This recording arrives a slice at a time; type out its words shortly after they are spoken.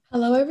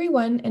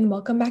everyone, and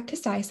welcome back to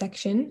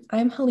SciSection.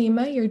 I'm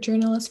Halima, your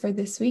journalist for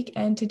this week,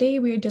 and today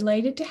we are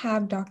delighted to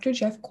have Dr.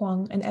 Jeff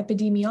Kwong, an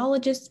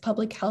epidemiologist,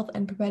 public health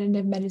and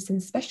preventative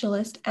medicine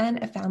specialist, and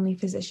a family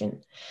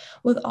physician.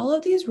 With all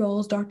of these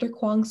roles, Dr.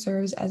 Kwong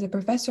serves as a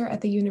professor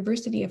at the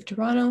University of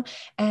Toronto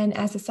and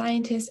as a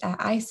scientist at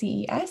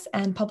ICES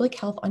and Public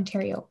Health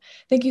Ontario.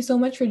 Thank you so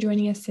much for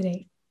joining us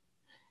today.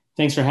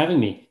 Thanks for having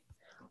me.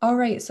 All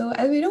right, so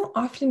as we don't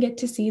often get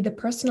to see the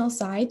personal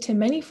side to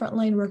many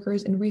frontline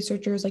workers and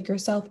researchers like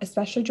yourself,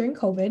 especially during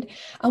COVID,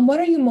 what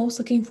are you most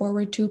looking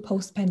forward to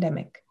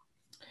post-pandemic?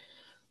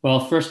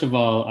 Well, first of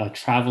all,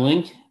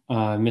 traveling.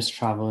 I miss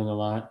traveling a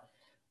lot,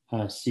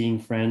 seeing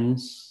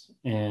friends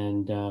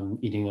and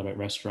eating out at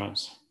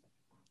restaurants.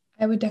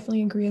 I would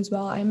definitely agree as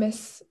well. I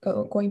miss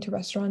going to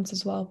restaurants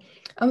as well.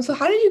 So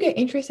how did you get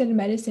interested in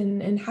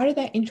medicine, and how did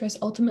that interest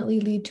ultimately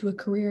lead to a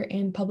career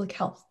in public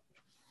health?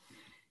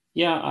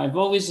 Yeah, I've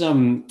always, had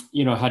an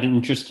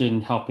interest in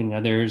helping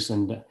others,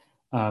 and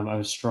I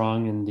was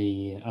strong in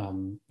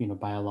the,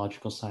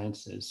 biological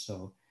sciences.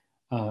 So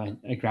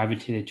I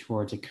gravitated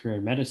towards a career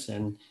in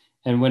medicine.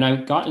 And when I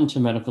got into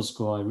medical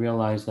school, I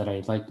realized that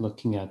I liked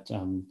looking at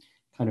kind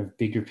of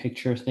bigger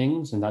picture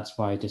things, and that's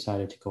why I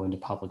decided to go into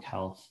public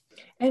health.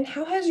 And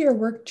how has your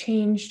work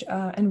changed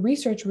and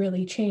research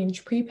really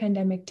changed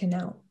pre-pandemic to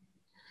now?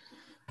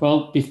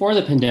 Well, before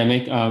the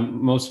pandemic,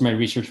 most of my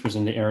research was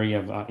in the area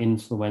of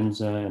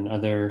influenza and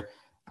other,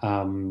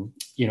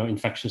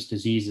 infectious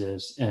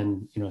diseases,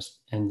 and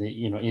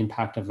the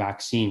impact of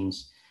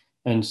vaccines.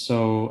 And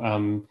so,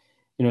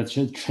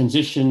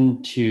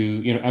 transition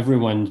to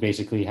everyone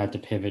basically had to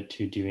pivot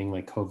to doing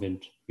like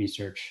COVID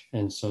research,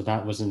 and so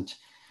that wasn't.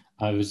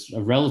 It was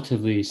a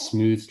relatively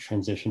smooth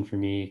transition for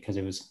me because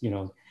it was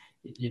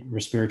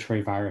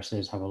respiratory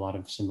viruses have a lot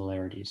of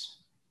similarities.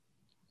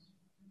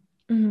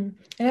 And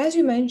as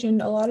you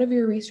mentioned, a lot of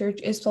your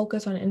research is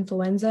focused on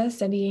influenza,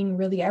 studying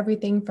really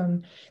everything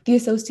from the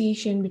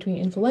association between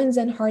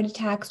influenza and heart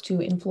attacks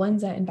to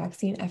influenza and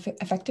vaccine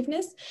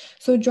effectiveness.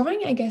 So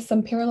drawing, I guess,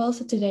 some parallels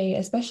to today,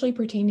 especially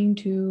pertaining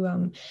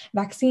to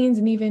vaccines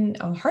and even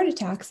heart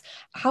attacks,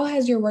 how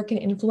has your work in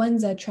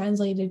influenza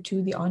translated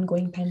to the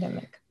ongoing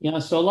pandemic? Yeah,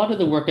 so a lot of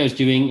the work I was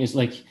doing is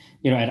like,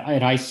 at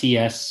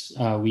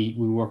ICS, we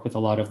work with a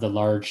lot of the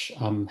large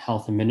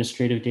health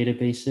administrative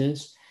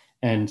databases.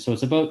 And so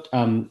it's about,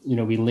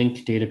 we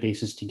link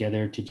databases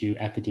together to do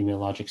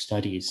epidemiologic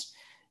studies.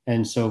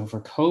 And so for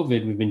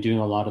COVID, we've been doing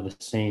a lot of the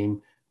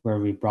same, where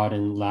we brought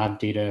in lab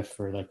data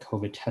for like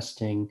COVID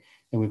testing,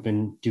 and we've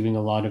been doing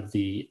a lot of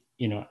the,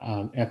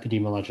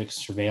 epidemiologic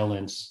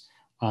surveillance.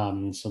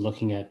 So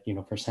looking at,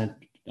 percent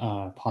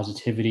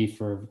positivity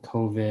for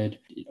COVID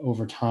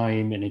over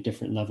time and at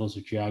different levels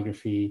of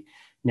geography.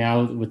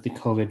 Now with the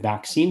COVID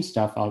vaccine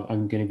stuff,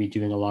 I'm going to be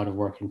doing a lot of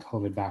work in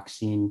COVID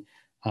vaccine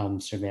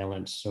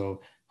surveillance.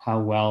 So how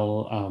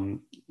well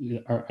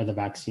are the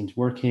vaccines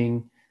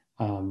working?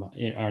 Are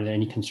there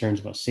any concerns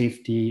about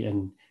safety,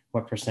 and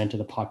what percent of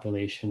the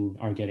population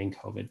are getting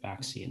COVID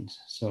vaccines?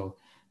 So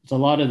it's a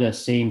lot of the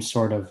same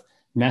sort of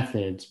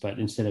methods, but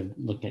instead of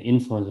looking at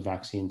influenza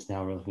vaccines,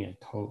 now we're looking at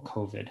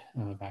COVID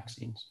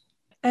vaccines.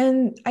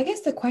 And I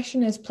guess the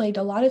question has plagued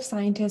a lot of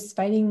scientists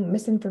fighting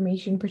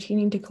misinformation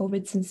pertaining to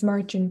COVID since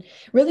March. And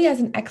really,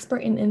 as an expert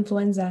in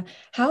influenza,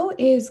 how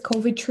is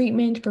COVID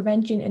treatment,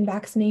 prevention, and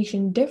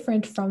vaccination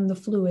different from the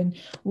flu? And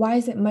why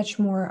is it much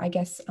more, I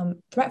guess,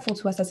 threatful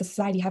to us as a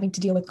society having to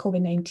deal with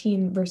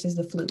COVID-19 versus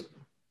the flu?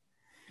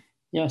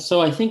 Yeah, so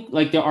I think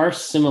like there are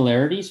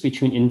similarities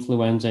between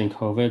influenza and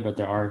COVID, but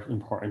there are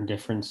important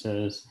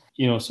differences.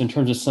 So in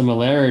terms of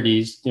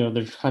similarities,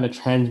 they're kind of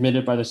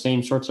transmitted by the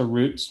same sorts of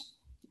routes,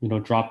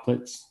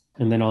 droplets,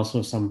 and then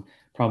also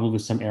probably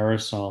some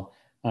aerosol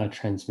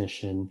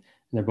transmission. And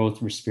they're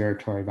both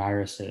respiratory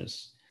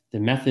viruses. The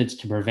methods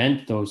to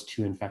prevent those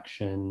two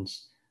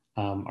infections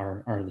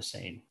are the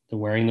same. The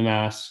wearing the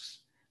masks,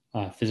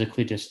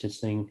 physically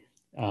distancing,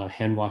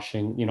 hand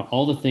washing,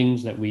 all the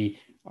things that we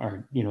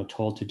are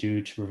told to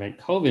do to prevent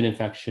COVID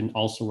infection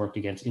also work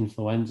against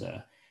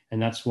influenza.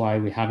 And that's why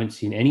we haven't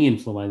seen any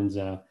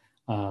influenza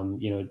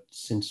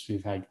since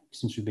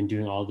we've been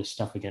doing all this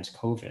stuff against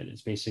COVID.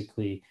 It's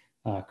basically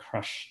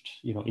crushed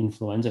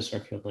influenza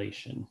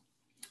circulation.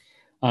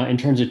 In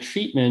terms of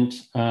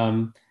treatment,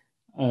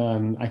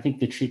 I think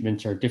the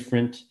treatments are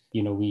different.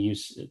 We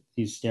use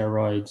these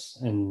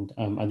steroids and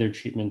other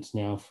treatments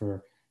now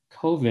for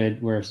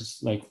COVID, whereas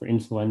like for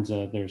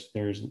influenza, there's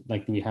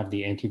like we have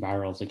the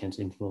antivirals against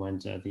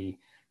influenza, the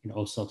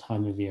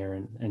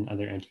oseltamivir and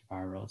other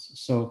antivirals.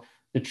 So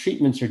the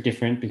treatments are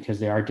different because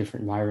they are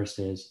different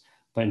viruses.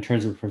 But in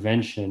terms of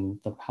prevention,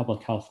 the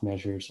public health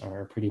measures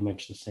are pretty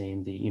much the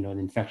same. The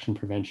infection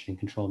prevention and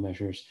control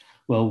measures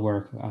will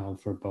work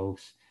for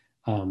both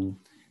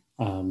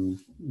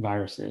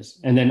viruses.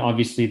 And then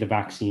obviously the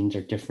vaccines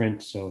are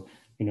different. So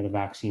the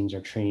vaccines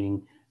are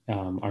training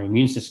our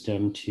immune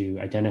system to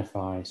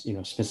identify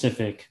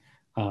specific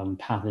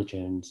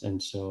pathogens,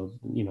 and so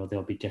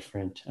they'll be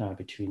different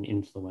between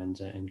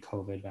influenza and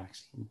COVID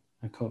vaccine.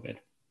 COVID.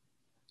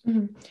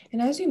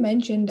 And as you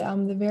mentioned,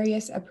 the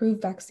various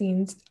approved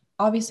vaccines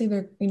obviously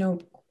they're,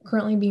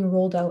 currently being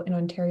rolled out in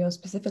Ontario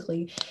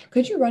specifically.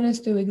 Could you run us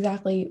through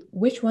exactly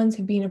which ones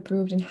have been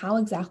approved and how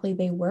exactly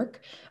they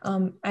work?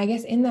 I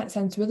guess in that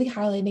sense, really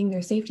highlighting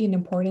their safety and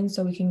importance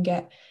so we can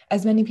get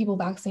as many people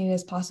vaccinated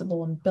as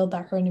possible and build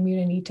that herd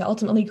immunity to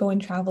ultimately go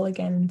and travel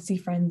again and see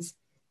friends.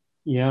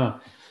 Yeah.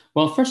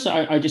 Well, first,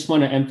 I just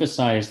want to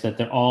emphasize that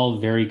they're all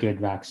very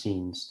good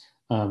vaccines.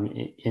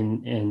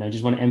 And I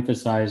just want to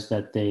emphasize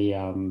that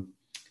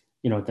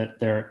that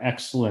they're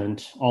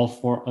excellent. All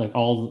four, like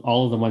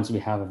all of the ones we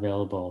have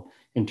available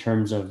in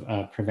terms of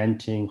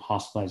preventing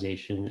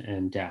hospitalization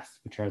and death,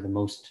 which are the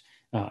most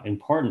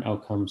important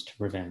outcomes to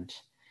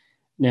prevent.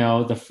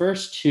 Now, the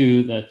first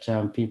two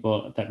that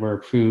people that were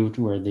approved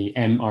were the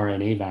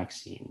mRNA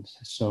vaccines.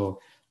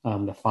 So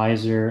the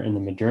Pfizer and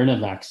the Moderna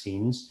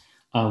vaccines,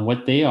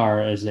 what they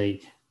are is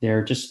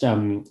they're just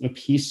a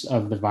piece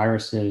of the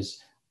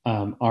virus's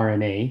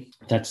RNA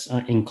that's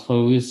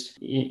enclosed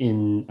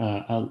in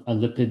a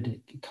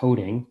lipid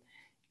coating,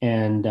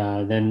 and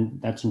then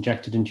that's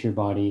injected into your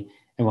body.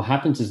 And what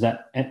happens is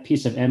that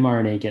piece of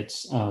mRNA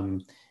gets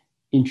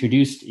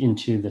introduced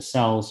into the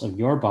cells of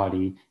your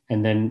body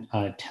and then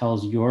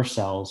tells your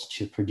cells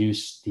to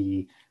produce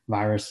the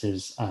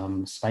virus's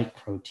spike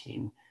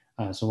protein.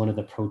 So one of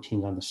the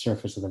proteins on the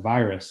surface of the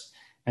virus.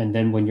 And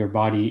then when your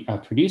body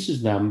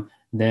produces them,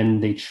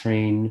 then they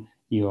train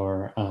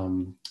your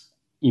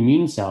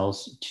immune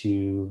cells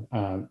to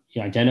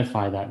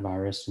identify that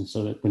virus. And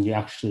so that when you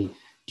actually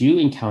do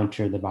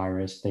encounter the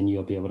virus, then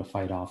you'll be able to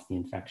fight off the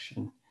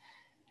infection.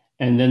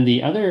 And then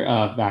the other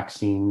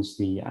vaccines,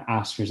 the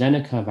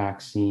AstraZeneca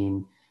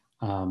vaccine,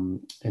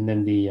 and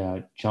then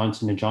the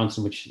Johnson &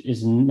 Johnson, which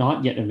is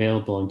not yet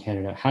available in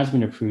Canada, has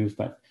been approved,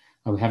 but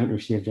we haven't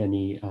received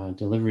any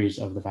deliveries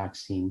of the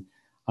vaccine.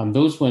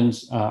 Those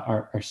ones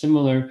are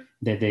similar,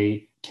 that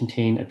they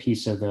contain a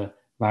piece of the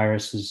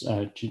virus's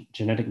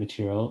genetic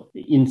material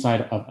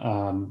inside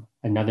of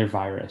another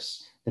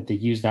virus, that they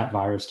use that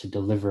virus to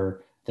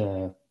deliver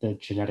the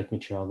genetic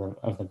material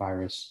of the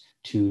virus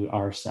to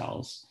our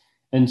cells.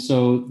 And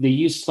so they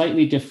use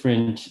slightly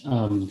different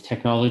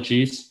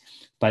technologies,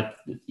 but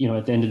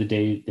at the end of the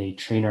day, they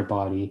train our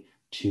body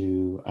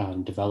to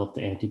develop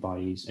the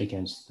antibodies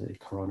against the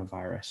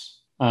coronavirus.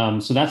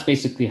 So that's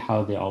basically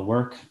how they all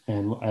work.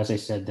 And as I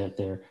said, that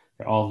they're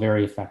all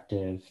very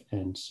effective.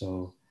 And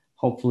so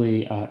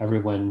hopefully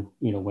everyone,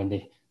 when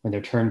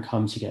their turn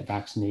comes to get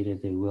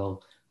vaccinated, they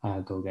will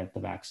go get the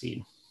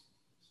vaccine.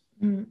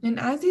 And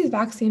as these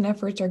vaccine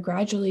efforts are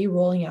gradually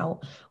rolling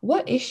out,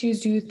 what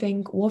issues do you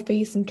think we'll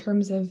face in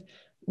terms of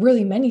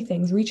really many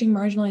things, reaching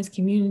marginalized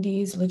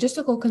communities,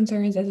 logistical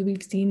concerns, as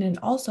we've seen, and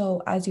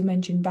also, as you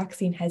mentioned,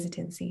 vaccine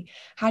hesitancy?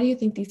 How do you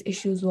think these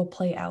issues will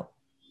play out?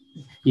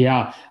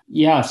 Yeah.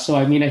 So,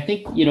 I mean, I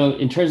think,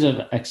 in terms of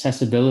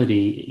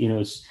accessibility,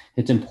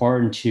 it's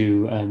important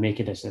to make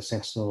it as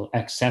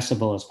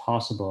accessible as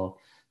possible.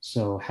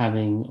 So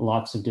having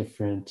lots of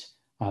different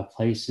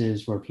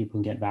places where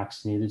people can get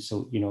vaccinated.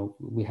 So,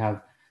 we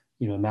have,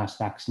 mass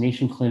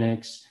vaccination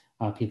clinics,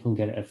 people can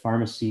get it at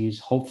pharmacies.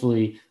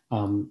 Hopefully,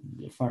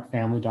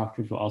 family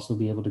doctors will also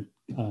be able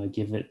to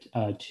give it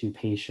to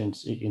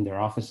patients in their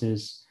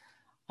offices.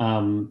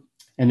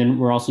 And then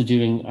we're also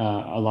doing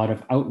a lot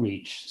of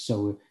outreach.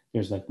 So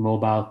there's like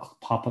mobile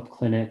pop-up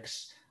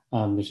clinics.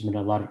 There's been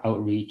a lot of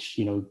outreach,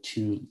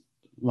 to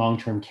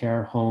long-term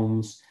care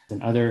homes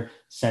and other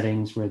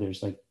settings where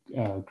there's like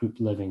group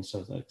living,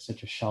 so like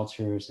such as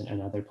shelters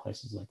and other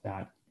places like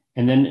that.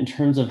 And then in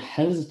terms of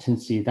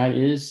hesitancy, that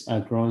is a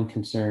growing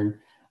concern.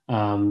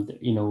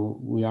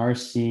 We are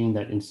seeing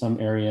that in some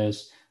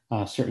areas,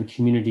 certain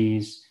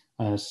communities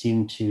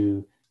seem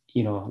to,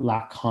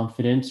 lack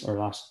confidence or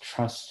lost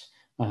trust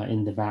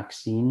in the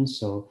vaccine.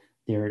 So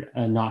they're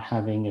not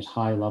having as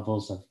high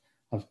levels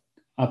of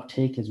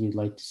uptake as we'd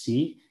like to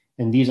see.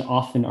 And these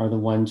often are the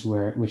ones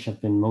which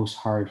have been most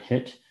hard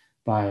hit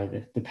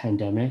by the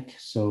pandemic.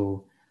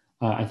 So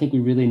I think we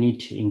really need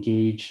to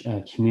engage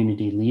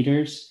community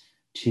leaders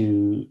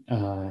to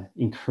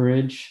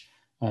encourage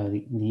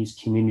these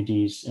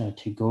communities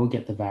to go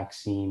get the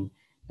vaccine,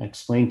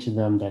 explain to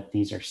them that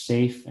these are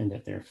safe and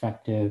that they're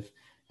effective,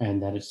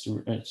 and that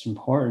it's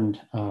important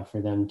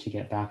for them to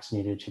get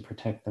vaccinated to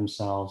protect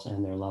themselves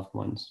and their loved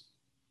ones.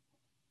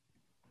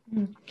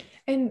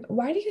 And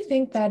why do you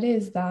think that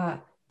is,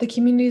 that the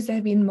communities that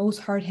have been most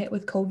hard hit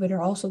with COVID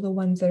are also the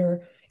ones that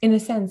are, in a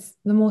sense,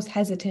 the most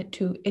hesitant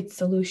to its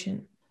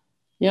solution?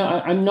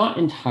 Yeah, I'm not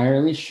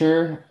entirely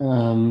sure,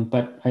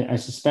 but I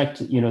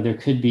suspect, there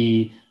could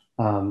be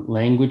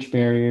language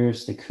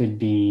barriers. There could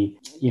be,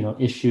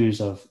 issues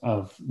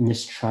of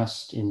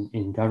mistrust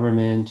in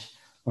government,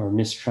 or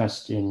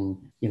mistrust in,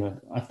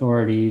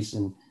 authorities.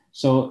 And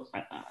so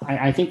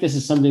I think this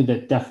is something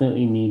that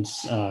definitely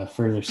needs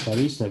further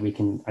studies so that we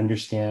can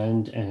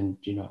understand and,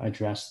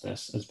 address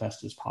this as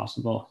best as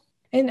possible.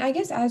 And I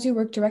guess as you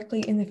work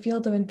directly in the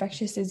field of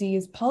infectious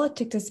disease,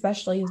 politics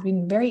especially has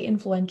been very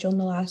influential in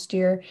the last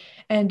year.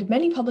 And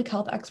many public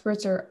health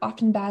experts are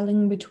often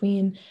battling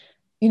between,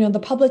 the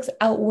public's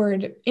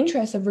outward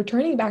interest of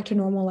returning back to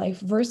normal life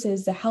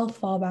versus the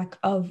health fallback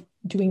of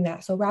doing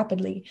that so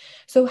rapidly.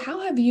 So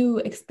how have you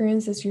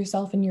experienced this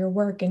yourself in your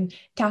work and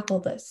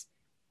tackled this?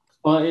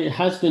 Well, it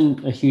has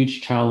been a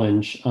huge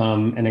challenge,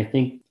 and I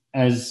think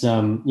as for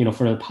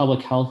the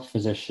public health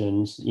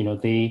physicians,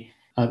 they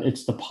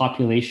it's the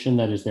population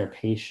that is their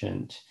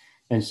patient,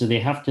 and so they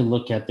have to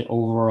look at the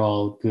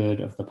overall good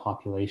of the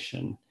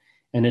population,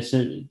 and it's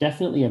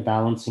definitely a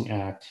balancing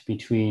act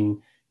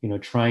between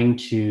trying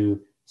to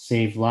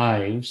save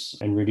lives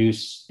and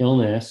reduce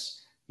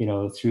illness,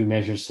 through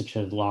measures such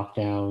as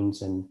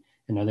lockdowns and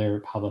other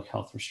public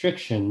health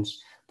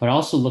restrictions, but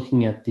also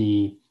looking at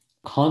the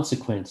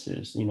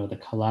consequences, the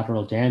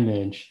collateral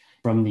damage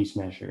from these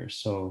measures.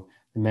 So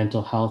the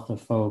mental health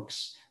of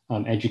folks,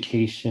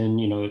 education,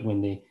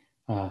 when they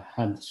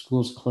had the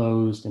schools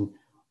closed and,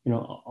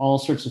 all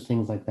sorts of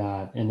things like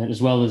that. And then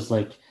as well as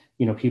like,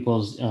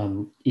 people's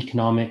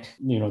economic,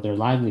 their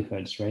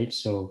livelihoods, right?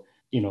 So,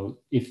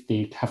 if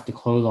they have to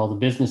close all the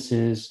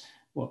businesses,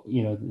 well,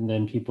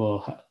 then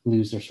people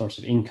lose their source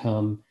of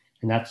income.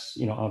 And that's,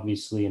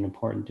 obviously an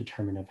important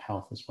determinant of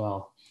health as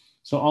well.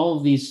 So all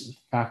of these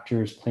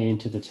factors play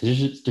into the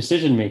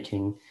decision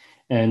making.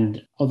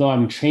 And although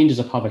I'm trained as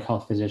a public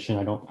health physician,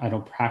 I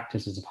don't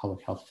practice as a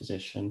public health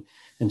physician.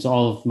 And so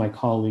all of my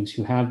colleagues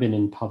who have been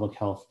in public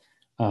health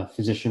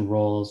physician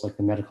roles, like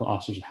the medical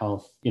officers of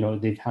health,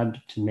 they've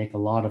had to make a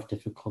lot of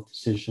difficult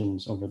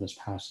decisions over this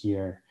past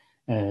year.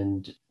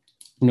 And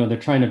they're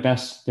trying their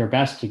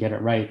best to get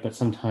it right, but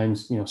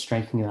sometimes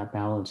striking that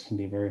balance can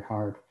be very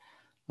hard.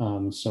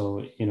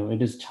 So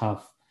it is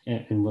tough,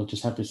 and we'll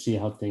just have to see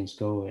how things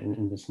go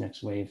in this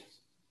next wave.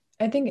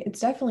 I think it's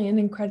definitely an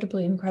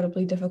incredibly,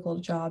 incredibly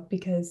difficult job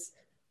because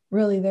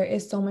really there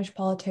is so much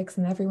politics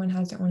and everyone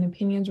has their own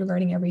opinions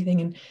regarding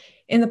everything.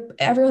 And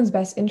everyone's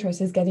best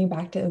interest is getting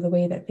back to the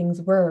way that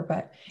things were,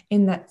 but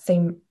in that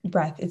same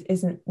breath, it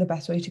isn't the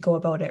best way to go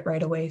about it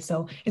right away.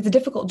 So it's a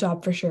difficult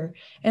job for sure.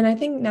 And I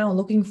think now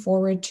looking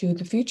forward to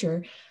the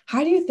future,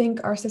 how do you think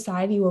our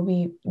society will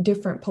be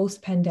different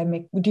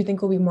post-pandemic? Do you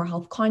think we'll be more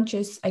health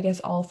conscious? I guess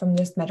all from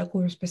this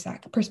medical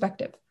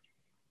perspective.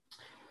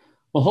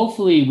 Well,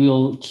 hopefully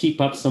we'll keep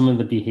up some of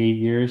the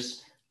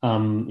behaviors,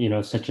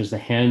 such as the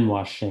hand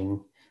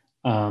washing,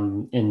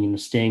 and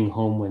staying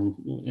home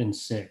when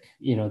sick.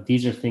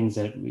 These are things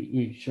that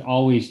we should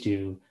always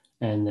do,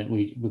 and that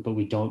but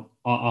we don't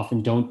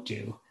often don't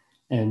do.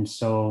 And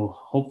so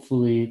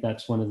hopefully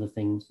that's one of the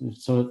things.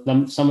 So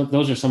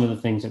those are some of the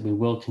things that we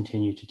will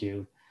continue to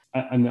do.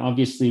 I mean,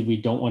 obviously we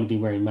don't want to be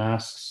wearing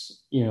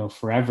masks,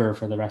 forever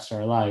for the rest of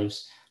our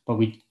lives. But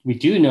we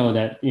do know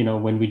that,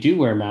 when we do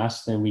wear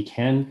masks, then we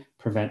can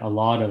prevent a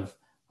lot of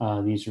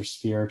these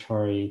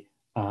respiratory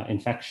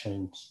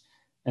infections.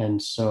 And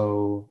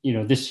so,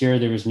 this year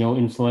there was no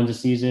influenza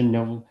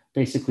season,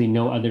 basically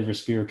no other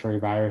respiratory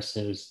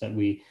viruses that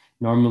we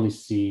normally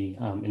see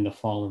in the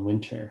fall and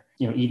winter.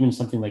 Even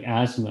something like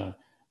asthma,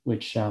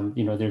 which,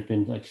 there've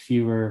been like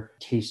fewer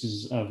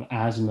cases of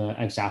asthma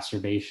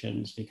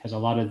exacerbations because a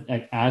lot of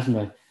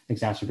asthma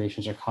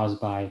exacerbations are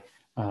caused by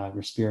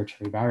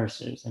respiratory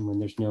viruses. And when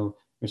there's no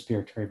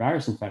respiratory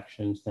virus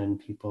infections, then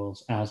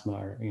people's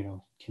asthma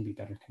can be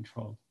better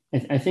controlled.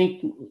 I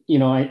think,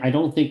 I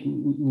don't think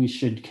we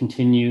should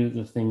continue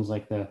the things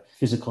like the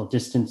physical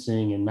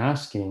distancing and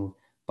masking,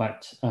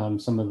 but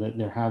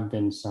there have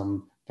been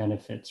some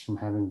benefits from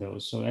having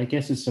those. So I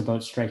guess it's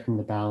about striking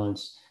the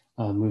balance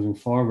moving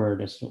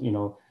forward as,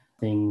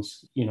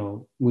 things,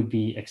 would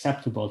be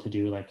acceptable to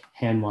do, like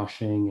hand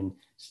washing and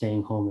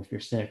staying home if you're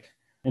sick.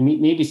 And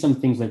maybe some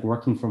things like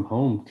working from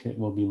home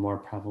will be more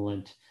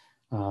prevalent.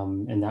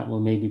 And that will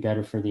maybe be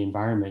better for the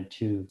environment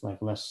too, like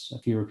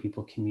fewer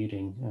people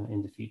commuting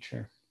in the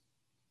future.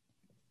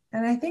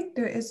 And I think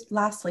there is,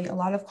 lastly, a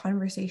lot of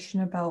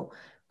conversation about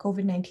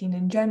COVID-19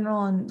 in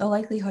general and the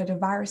likelihood of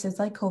viruses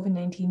like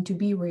COVID-19 to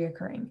be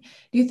reoccurring.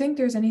 Do you think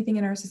there's anything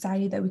in our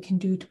society that we can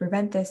do to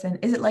prevent this? And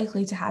is it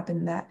likely to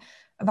happen that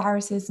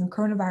viruses and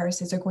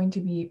coronaviruses are going to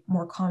be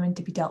more common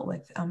to be dealt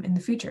with in the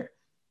future?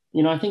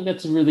 I think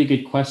that's a really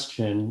good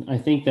question. I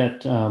think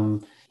that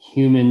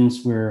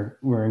humans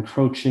we're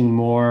encroaching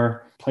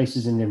more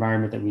places in the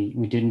environment that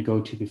we didn't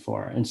go to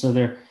before, and so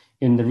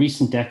in the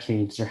recent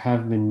decades there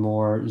have been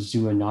more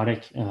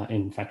zoonotic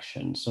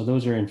infections. So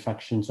those are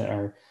infections that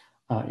are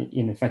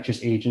in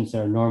infectious agents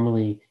that are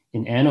normally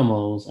in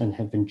animals and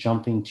have been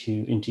jumping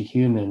into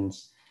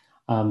humans.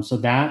 So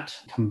that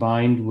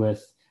combined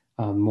with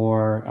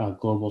more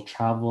global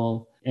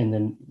travel and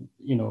then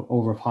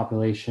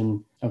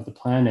overpopulation of the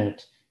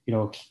planet,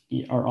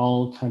 are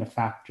all kind of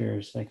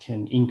factors that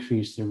can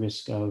increase the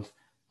risk of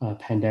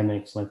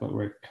pandemics like what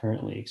we're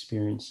currently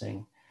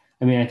experiencing.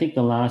 I mean, I think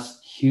the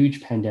last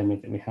huge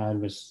pandemic that we had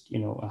was,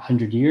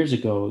 100 years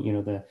ago,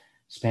 the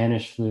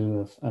Spanish flu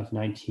of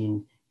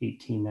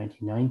 1918,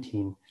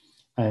 1919.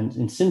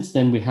 And since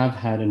then, we have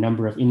had a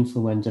number of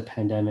influenza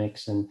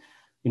pandemics and,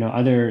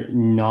 other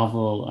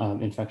novel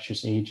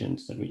infectious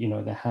agents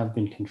that have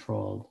been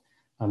controlled,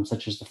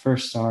 such as the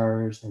first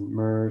SARS and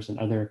MERS and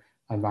other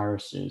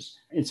viruses.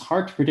 It's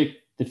hard to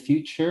predict the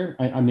future.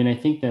 I mean, I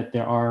think that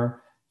there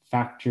are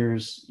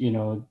factors,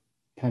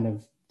 kind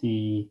of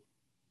the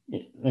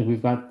like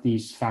we've got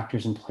these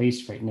factors in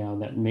place right now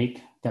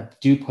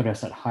that do put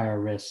us at higher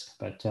risk,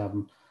 but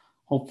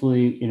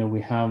hopefully,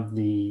 we have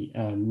the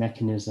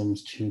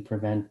mechanisms to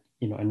prevent,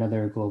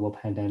 another global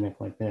pandemic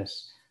like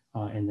this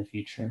in the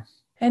future.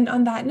 And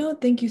on that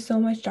note, thank you so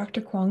much, Dr.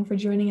 Kwong, for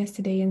joining us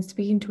today and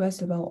speaking to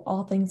us about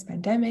all things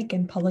pandemic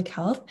and public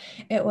health.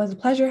 It was a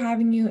pleasure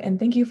having you, and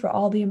thank you for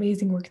all the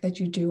amazing work that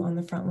you do on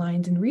the front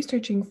lines in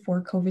researching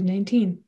for COVID-19.